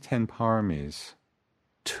 10 paramis,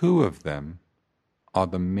 2 of them are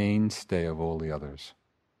the mainstay of all the others.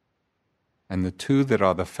 And the 2 that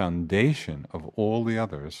are the foundation of all the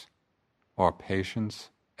others are patience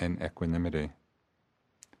and equanimity.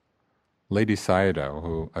 Lady Sayadaw,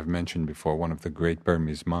 who I've mentioned before, one of the great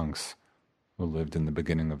Burmese monks who lived in the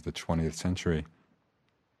beginning of the 20th century,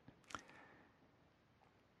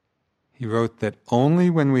 he wrote that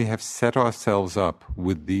only when we have set ourselves up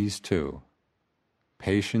with these 2,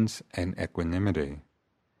 patience and equanimity,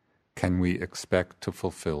 can we expect to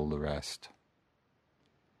fulfill the rest.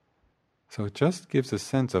 So it just gives a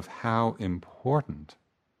sense of how important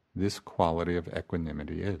this quality of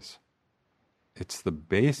equanimity is. It's the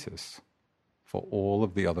basis for all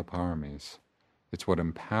of the other paramis. It's what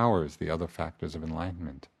empowers the other factors of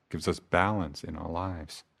enlightenment, gives us balance in our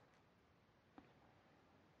lives.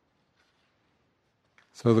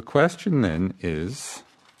 So the question then is,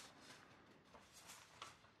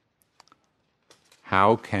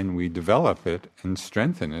 how can we develop it and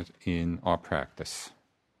strengthen it in our practice?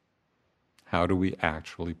 How do we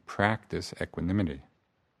actually practice equanimity?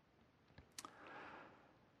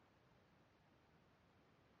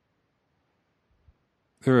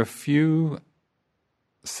 There are a few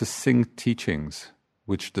succinct teachings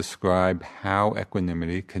which describe how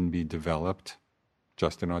equanimity can be developed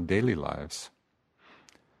just in our daily lives.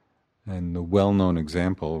 And the well-known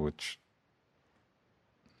example, which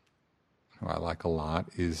I like a lot,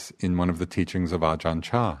 is in one of the teachings of Ajahn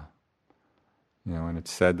Chah. And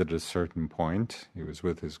it's said that at a certain point, he was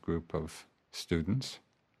with his group of students,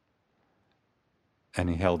 and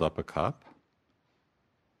he held up a cup,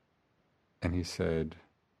 and he said,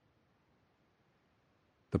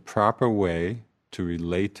 the proper way to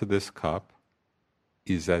relate to this cup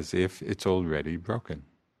is as if it's already broken.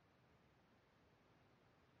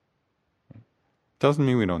 Doesn't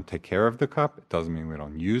mean we don't take care of the cup. It doesn't mean we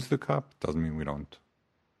don't use the cup. It doesn't mean we don't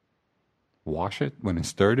wash it when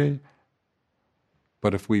it's dirty.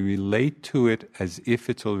 But if we relate to it as if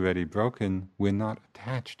it's already broken, we're not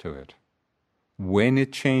attached to it. When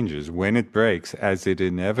it changes, when it breaks, as it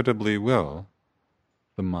inevitably will,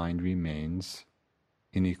 the mind remains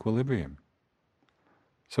in equilibrium.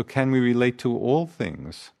 So can we relate to all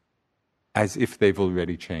things as if they've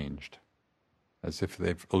already changed, as if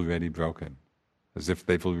they've already broken, as if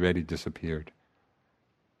they've already disappeared?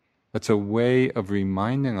 That's a way of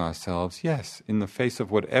reminding ourselves, yes, in the face of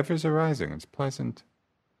whatever's arising, it's pleasant,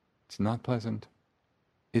 it's not pleasant,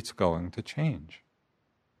 it's going to change.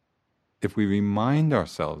 If we remind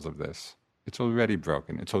ourselves of this, it's already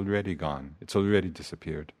broken, it's already gone, it's already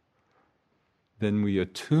disappeared, then we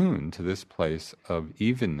attune to this place of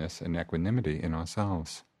evenness and equanimity in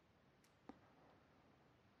ourselves.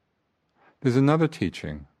 There's another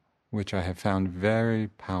teaching which I have found very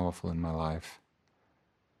powerful in my life.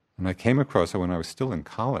 And I came across it when I was still in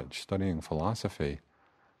college studying philosophy.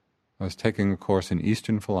 I was taking a course in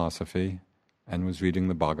Eastern philosophy and was reading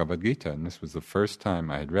the Bhagavad Gita. And this was the first time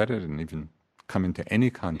I had read it and even come into any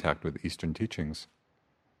contact with Eastern teachings.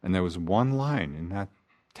 And there was one line in that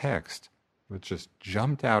text which just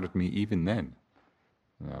jumped out at me even then.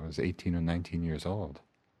 I was 18 or 19 years old.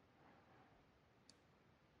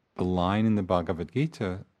 The line in the Bhagavad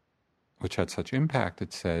Gita, which had such impact,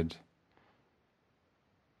 it said,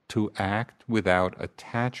 to act without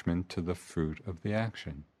attachment to the fruit of the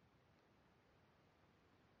action.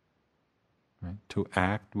 Right? To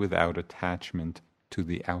act without attachment to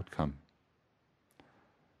the outcome.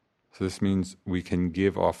 So this means we can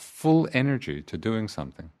give our full energy to doing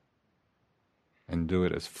something and do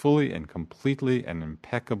it as fully and completely and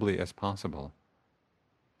impeccably as possible.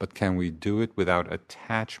 But can we do it without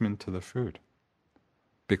attachment to the fruit?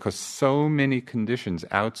 Because so many conditions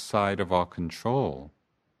outside of our control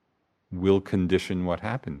will condition what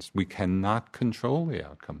happens. We cannot control the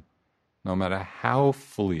outcome, no matter how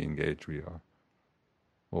fully engaged we are,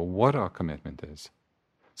 or what our commitment is.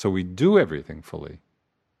 So we do everything fully.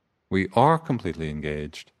 We are completely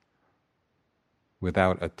engaged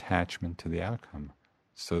without attachment to the outcome.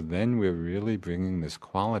 So then we're really bringing this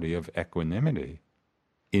quality of equanimity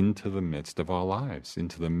into the midst of our lives,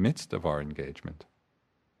 into the midst of our engagement.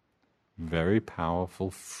 Very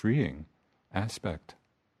powerful, freeing aspect.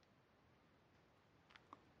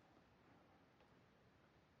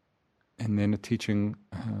 And then a teaching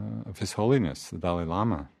of His Holiness, the Dalai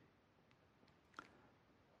Lama,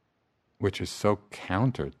 which is so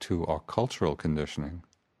counter to our cultural conditioning,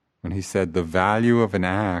 when he said the value of an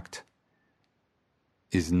act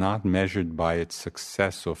is not measured by its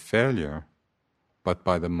success or failure, but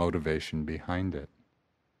by the motivation behind it.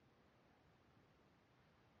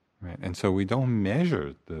 Right? And so we don't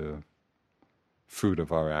measure the fruit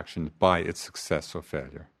of our actions by its success or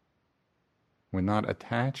failure. We're not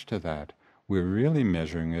attached to that. We're really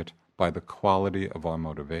measuring it by the quality of our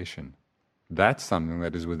motivation. That's something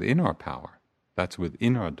that is within our power. That's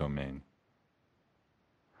within our domain.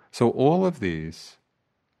 So all of these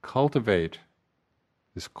cultivate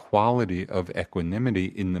this quality of equanimity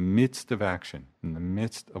in the midst of action, in the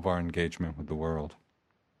midst of our engagement with the world.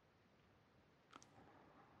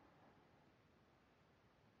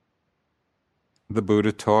 The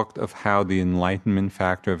Buddha talked of how the enlightenment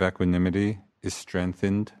factor of equanimity is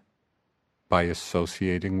strengthened by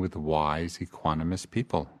associating with wise, equanimous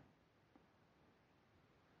people.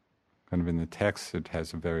 Kind of in the text, it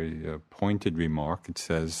has a very pointed remark. It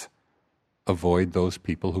says, avoid those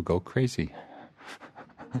people who go crazy.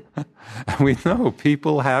 And we know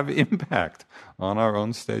people have impact on our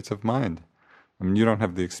own states of mind. I mean, you don't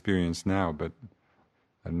have the experience now, but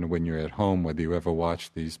I don't know when you're at home whether you ever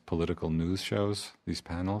watch these political news shows, these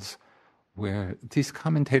panels, where these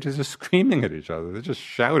commentators are screaming at each other. They're just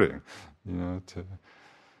shouting, to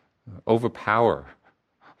overpower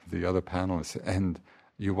the other panelists. And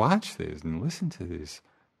you watch these and listen to these,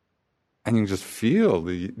 and you just feel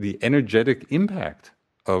the energetic impact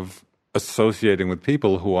of associating with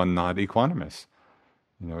people who are not equanimous.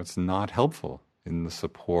 It's not helpful in the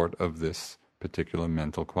support of this particular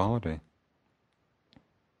mental quality.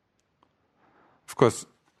 Of course,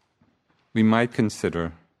 we might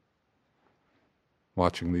consider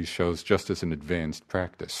watching these shows just as an advanced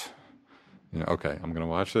practice. Okay, I'm going to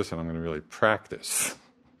watch this and I'm going to really practice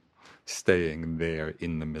staying there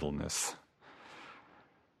in the middleness.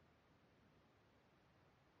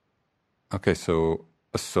 Okay, so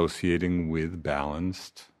associating with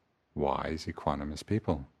balanced, wise, equanimous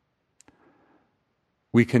people.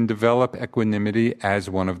 We can develop equanimity as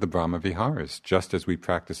one of the Brahma Viharas. Just as we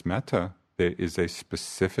practice metta, there is a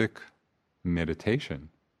specific meditation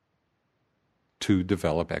to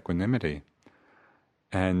develop equanimity.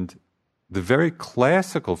 And the very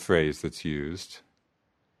classical phrase that's used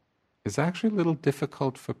is actually a little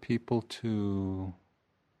difficult for people to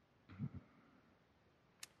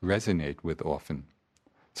resonate with often.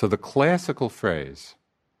 So the classical phrase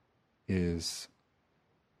is,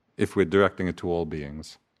 if we're directing it to all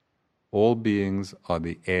beings are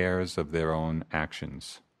the heirs of their own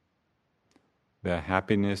actions. Their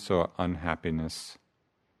happiness or unhappiness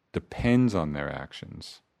depends on their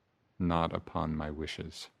actions, not upon my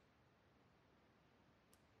wishes.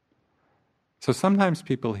 So sometimes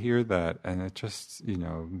people hear that and it just,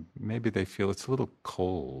 maybe they feel it's a little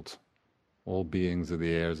cold. All beings are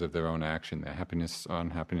the heirs of their own action. Their happiness or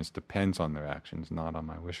unhappiness depends on their actions, not on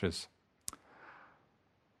my wishes.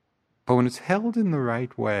 But when it's held in the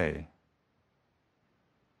right way,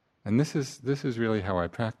 and this is really how I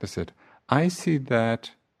practice it, I see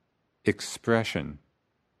that expression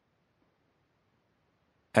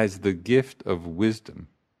as the gift of wisdom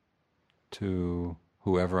to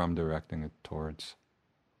whoever I'm directing it towards.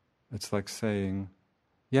 It's like saying,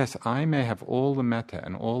 yes, I may have all the metta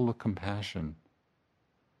and all the compassion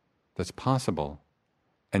that's possible,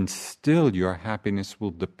 and still your happiness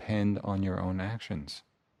will depend on your own actions.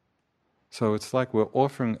 So it's like we're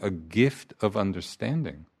offering a gift of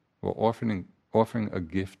understanding. We're offering a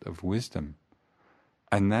gift of wisdom.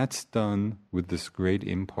 And that's done with this great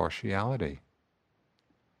impartiality.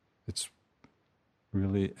 It's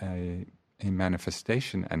really a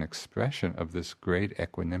manifestation, an expression of this great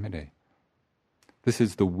equanimity. This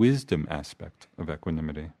is the wisdom aspect of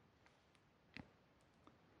equanimity.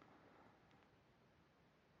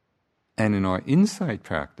 And in our insight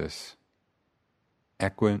practice,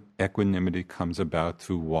 equanimity comes about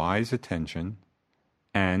through wise attention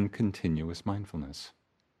and continuous mindfulness.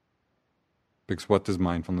 Because what does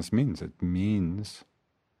mindfulness mean? It means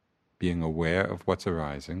being aware of what's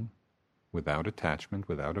arising without attachment,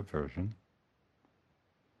 without aversion.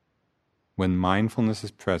 When mindfulness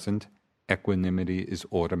is present, equanimity is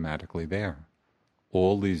automatically there.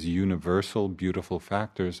 All these universal, beautiful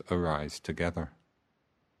factors arise together.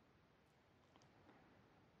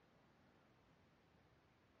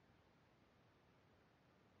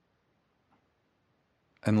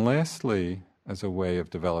 And lastly, as a way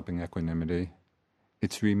of developing equanimity,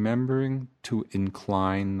 it's remembering to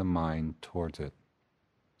incline the mind towards it.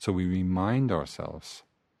 So we remind ourselves,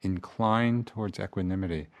 incline towards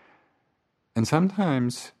equanimity. And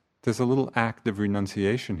sometimes there's a little act of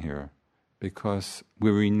renunciation here, because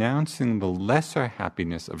we're renouncing the lesser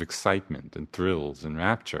happiness of excitement and thrills and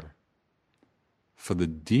rapture for the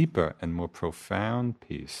deeper and more profound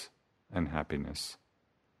peace and happiness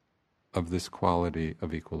of this quality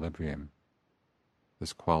of equilibrium,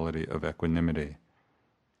 this quality of equanimity.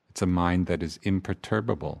 It's a mind that is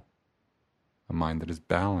imperturbable, a mind that is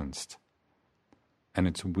balanced, and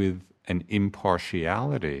it's with an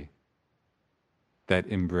impartiality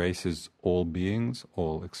that embraces all beings,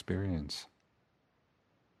 all experience.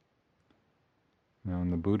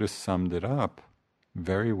 And the Buddha summed it up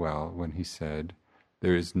very well when he said,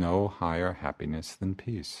 there is no higher happiness than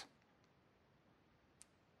peace.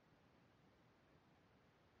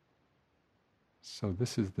 So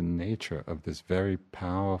this is the nature of this very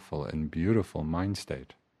powerful and beautiful mind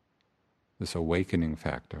state, this awakening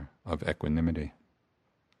factor of equanimity.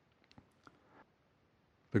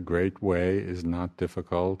 The great way is not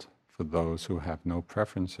difficult for those who have no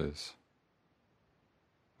preferences.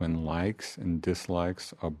 When likes and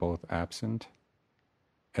dislikes are both absent,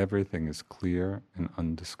 everything is clear and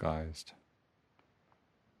undisguised.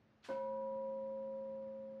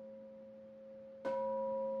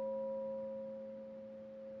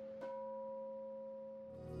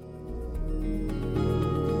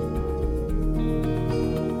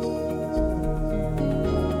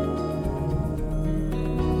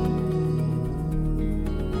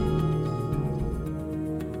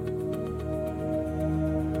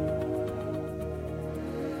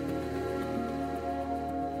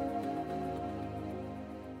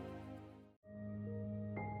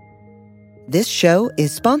 This show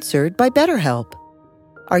is sponsored by BetterHelp.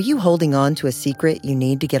 Are you holding on to a secret you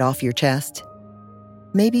need to get off your chest?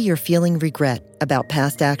 Maybe you're feeling regret about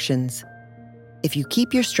past actions. If you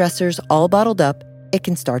keep your stressors all bottled up, it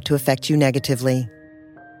can start to affect you negatively.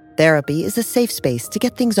 Therapy is a safe space to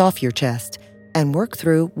get things off your chest and work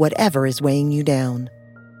through whatever is weighing you down.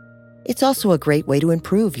 It's also a great way to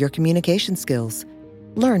improve your communication skills,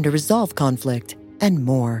 learn to resolve conflict, and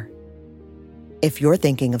more. If you're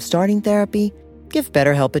thinking of starting therapy, give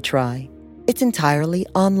BetterHelp a try. It's entirely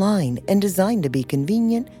online and designed to be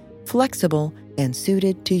convenient, flexible, and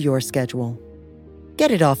suited to your schedule. Get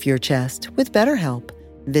it off your chest with BetterHelp.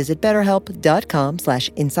 Visit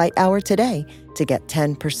BetterHelp.com/InsightHour today to get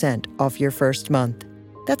 10% off your first month.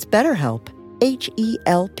 That's BetterHelp,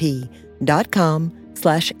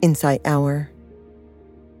 HELP.com/InsightHour.